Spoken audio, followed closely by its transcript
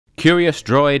Curious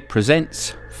Droid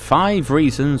presents 5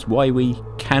 reasons why we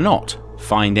cannot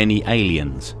find any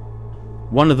aliens.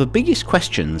 One of the biggest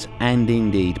questions, and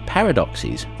indeed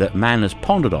paradoxes, that man has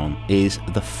pondered on is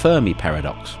the Fermi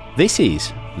paradox. This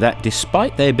is that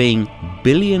despite there being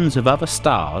billions of other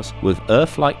stars with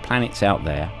Earth-like planets out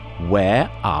there,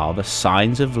 where are the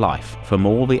signs of life from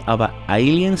all the other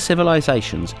alien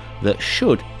civilizations that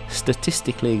should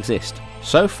statistically exist?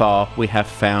 So far we have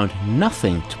found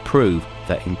nothing to prove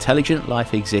that intelligent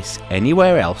life exists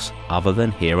anywhere else other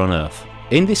than here on Earth.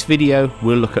 In this video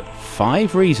we'll look at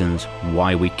 5 reasons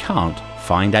why we can't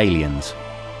find aliens.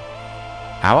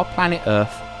 Our planet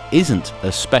Earth isn't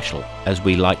as special as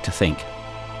we like to think.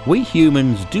 We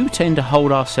humans do tend to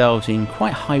hold ourselves in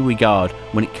quite high regard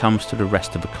when it comes to the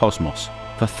rest of the cosmos.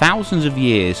 For thousands of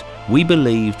years we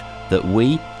believed that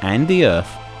we and the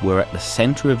Earth were at the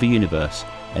centre of the universe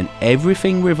and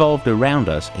everything revolved around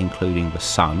us, including the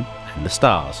Sun and the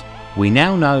stars. We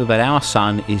now know that our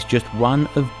Sun is just one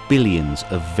of billions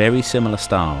of very similar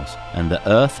stars, and that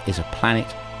Earth is a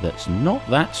planet that's not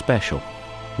that special.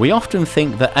 We often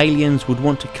think that aliens would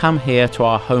want to come here to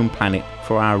our home planet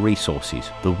for our resources,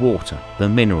 the water, the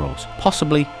minerals,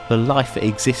 possibly the life that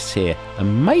exists here,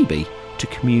 and maybe to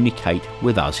communicate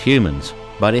with us humans.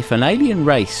 But if an alien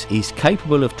race is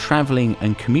capable of travelling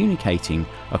and communicating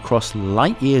across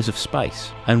light years of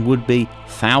space and would be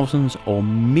thousands or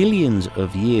millions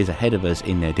of years ahead of us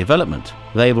in their development,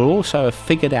 they will also have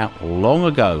figured out long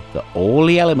ago that all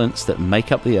the elements that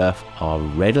make up the Earth are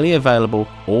readily available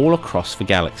all across the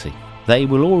galaxy. They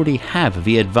will already have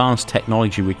the advanced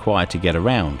technology required to get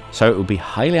around, so it would be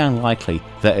highly unlikely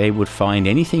that they would find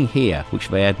anything here which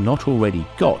they had not already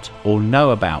got or know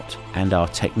about, and our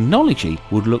technology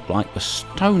would look like the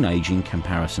Stone Age in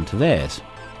comparison to theirs.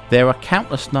 There are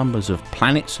countless numbers of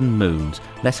planets and moons,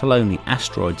 let alone the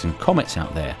asteroids and comets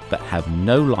out there, that have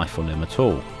no life on them at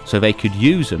all, so they could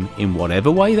use them in whatever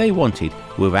way they wanted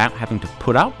without having to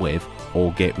put up with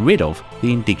or get rid of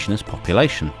the indigenous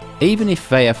population. Even if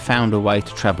they have found a way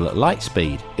to travel at light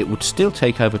speed, it would still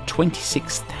take over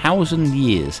 26,000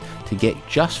 years to get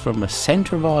just from the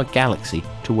centre of our galaxy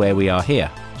to where we are here.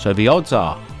 So the odds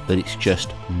are that it's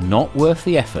just not worth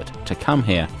the effort to come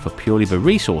here for purely the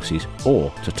resources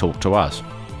or to talk to us.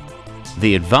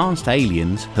 The advanced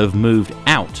aliens have moved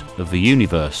out of the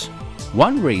universe.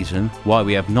 One reason why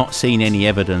we have not seen any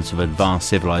evidence of advanced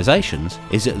civilizations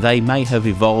is that they may have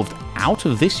evolved out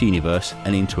of this universe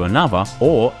and into another,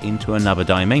 or into another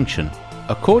dimension.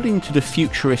 According to the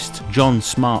futurist John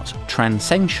Smart's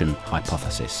transcension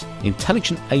hypothesis,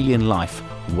 intelligent alien life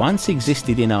once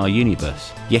existed in our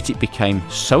universe, yet it became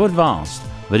so advanced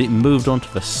that it moved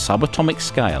onto the subatomic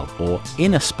scale, or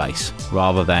inner space,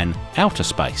 rather than outer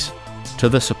space. To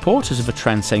the supporters of the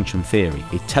transcension theory,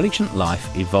 intelligent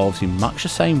life evolves in much the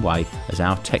same way as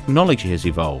our technology has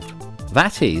evolved.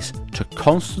 That is, to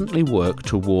constantly work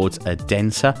towards a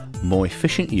denser, more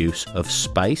efficient use of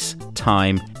space,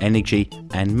 time, energy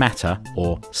and matter,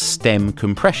 or STEM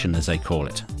compression as they call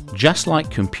it. Just like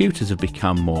computers have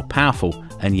become more powerful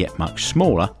and yet much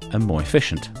smaller and more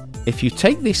efficient. If you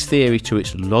take this theory to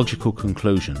its logical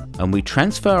conclusion and we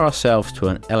transfer ourselves to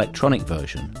an electronic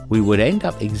version, we would end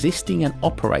up existing and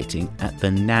operating at the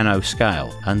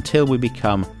nanoscale until we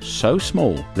become so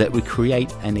small that we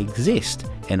create and exist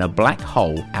in a black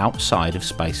hole outside of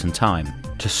space and time.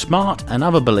 To Smart and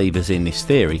other believers in this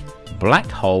theory, black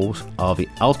holes are the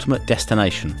ultimate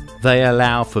destination. They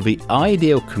allow for the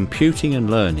ideal computing and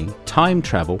learning, time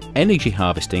travel, energy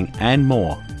harvesting and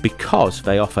more, because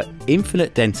they offer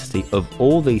infinite density of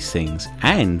all these things,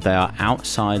 and they are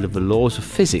outside of the laws of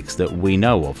physics that we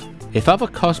know of. If other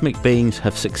cosmic beings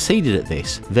have succeeded at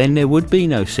this, then there would be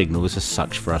no signals as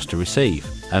such for us to receive.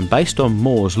 And based on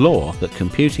Moore's law that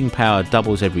computing power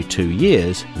doubles every 2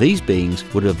 years, these beings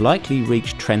would have likely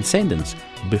reached transcendence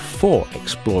before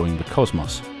exploring the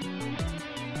cosmos.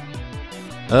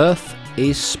 Earth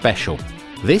is special.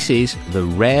 This is the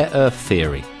rare Earth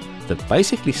theory that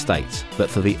basically states that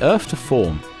for the Earth to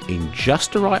form in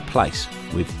just the right place,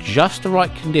 with just the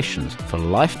right conditions for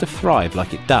life to thrive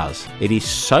like it does, it is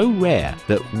so rare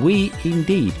that we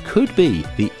indeed could be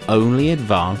the only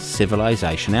advanced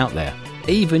civilization out there.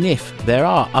 Even if there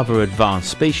are other advanced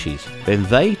species, then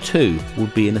they too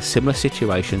would be in a similar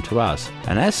situation to us,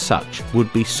 and as such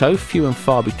would be so few and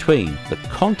far between that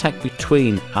contact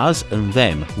between us and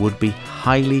them would be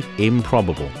highly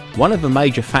improbable. One of the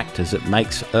major factors that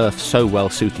makes Earth so well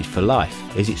suited for life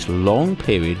is its long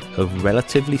period of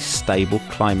relatively stable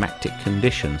climatic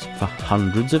conditions for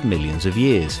hundreds of millions of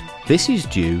years. This is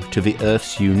due to the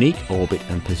Earth's unique orbit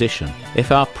and position.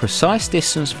 If our precise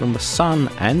distance from the Sun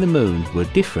and the Moon were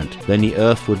different, then the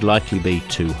Earth would likely be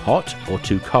too hot or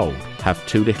too cold, have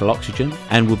too little oxygen,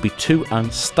 and would be too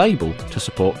unstable to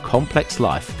support complex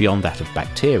life beyond that of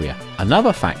bacteria.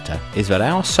 Another factor is that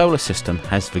our solar system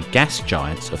has the gas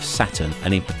giants of Saturn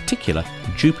and in particular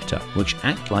Jupiter, which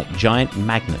act like giant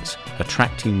magnets,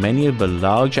 attracting many of the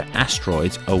larger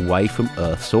asteroids away from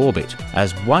Earth's orbit,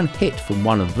 as one hit from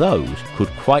one of those could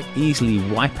quite easily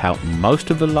wipe out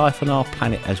most of the life on our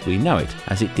planet as we know it,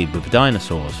 as it did with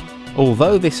dinosaurs.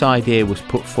 Although this idea was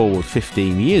put forward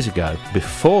 15 years ago,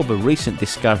 before the recent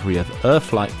discovery of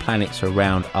Earth-like planets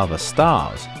around other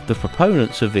stars, the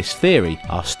proponents of this theory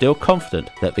are still confident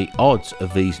that the odds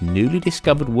of these newly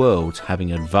discovered worlds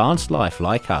having advanced life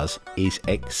like us is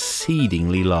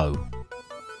exceedingly low.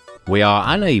 We are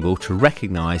unable to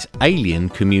recognise alien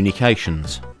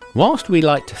communications. Whilst we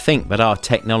like to think that our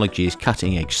technology is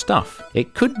cutting-edge stuff,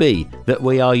 it could be that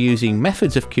we are using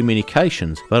methods of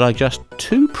communications that are just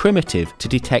too primitive to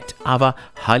detect other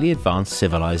highly advanced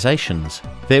civilizations.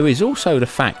 There is also the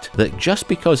fact that just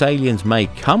because aliens may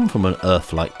come from an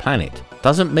Earth-like planet,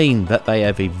 doesn't mean that they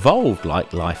have evolved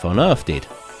like life on Earth did.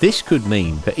 This could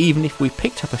mean that even if we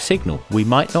picked up a signal, we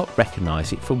might not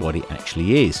recognise it for what it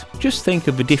actually is. Just think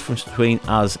of the difference between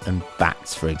us and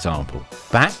bats, for example.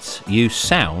 Bats use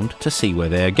sound to see where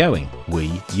they are going.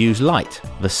 We use light.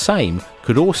 The same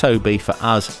could also be for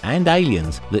us and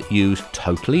aliens that use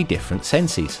totally different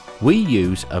senses. We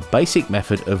use a basic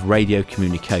method of radio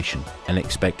communication and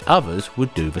expect others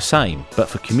would do the same. But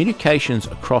for communications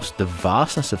across the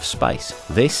vastness of space,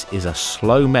 this is a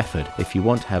slow method if you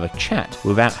want to have a chat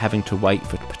without having to wait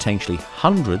for potentially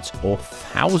hundreds or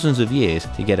thousands of years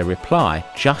to get a reply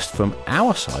just from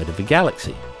our side of the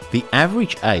galaxy. The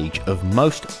average age of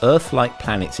most Earth-like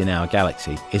planets in our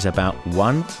galaxy is about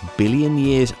 1 billion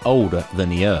years older than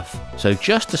the Earth. So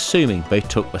just assuming they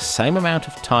took the same amount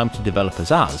of time to develop as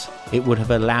us, it would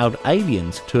have allowed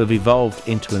aliens to have evolved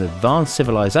into an advanced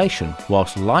civilization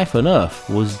whilst life on Earth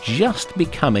was just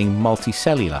becoming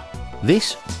multicellular.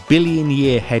 This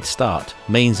billion-year head start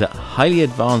means that highly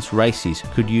advanced races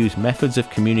could use methods of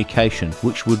communication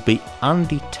which would be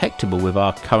undetectable with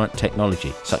our current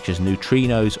technology, such as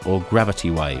neutrinos or gravity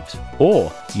waves,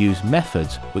 or use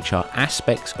methods which are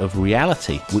aspects of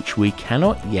reality which we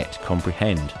cannot yet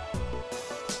comprehend.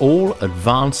 All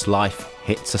advanced life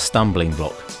hits a stumbling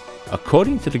block.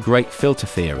 According to the Great Filter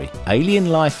Theory, alien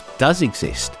life does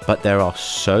exist, but there are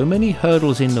so many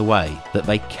hurdles in the way that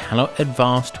they cannot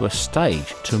advance to a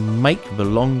stage to make the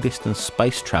long-distance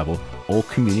space travel or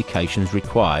communications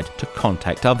required to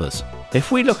contact others.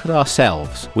 If we look at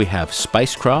ourselves, we have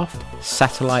spacecraft,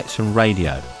 satellites and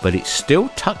radio, but it's still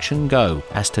touch and go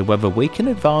as to whether we can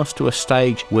advance to a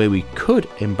stage where we could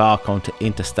embark onto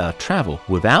interstellar travel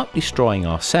without destroying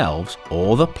ourselves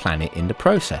or the planet in the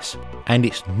process. And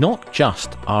it's not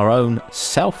just our own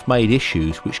self-made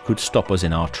issues which could stop us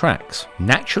in our tracks.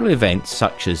 Natural events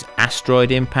such as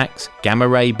asteroid impacts,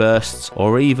 gamma-ray bursts,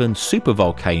 or even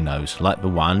supervolcanoes like the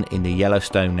one in the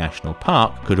Yellowstone National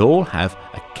Park could all have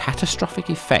a catastrophic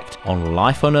effect on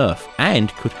life on Earth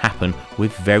and could happen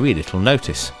with very little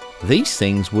notice. These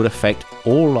things would affect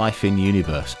all life in the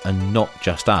universe and not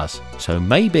just us, so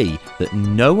maybe that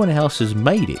no one else has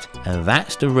made it and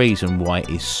that's the reason why it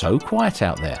is so quiet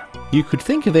out there. You could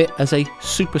think of it as a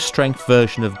super strength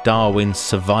version of Darwin's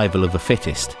survival of the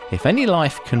fittest. If any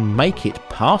life can make it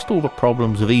past all the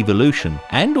problems of evolution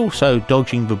and also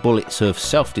dodging the bullets of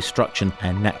self-destruction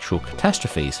and natural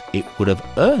catastrophes, it would have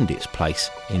earned its place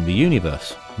in the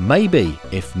universe. Maybe,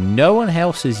 if no one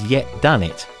else has yet done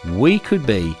it, we could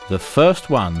be the first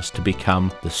ones to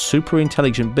become the super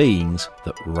intelligent beings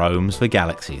that roams the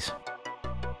galaxies.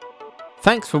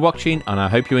 Thanks for watching and I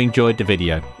hope you enjoyed the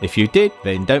video. If you did,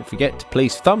 then don't forget to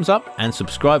please thumbs up and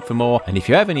subscribe for more, and if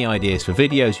you have any ideas for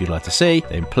videos you'd like to see,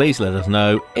 then please let us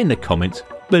know in the comments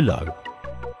below.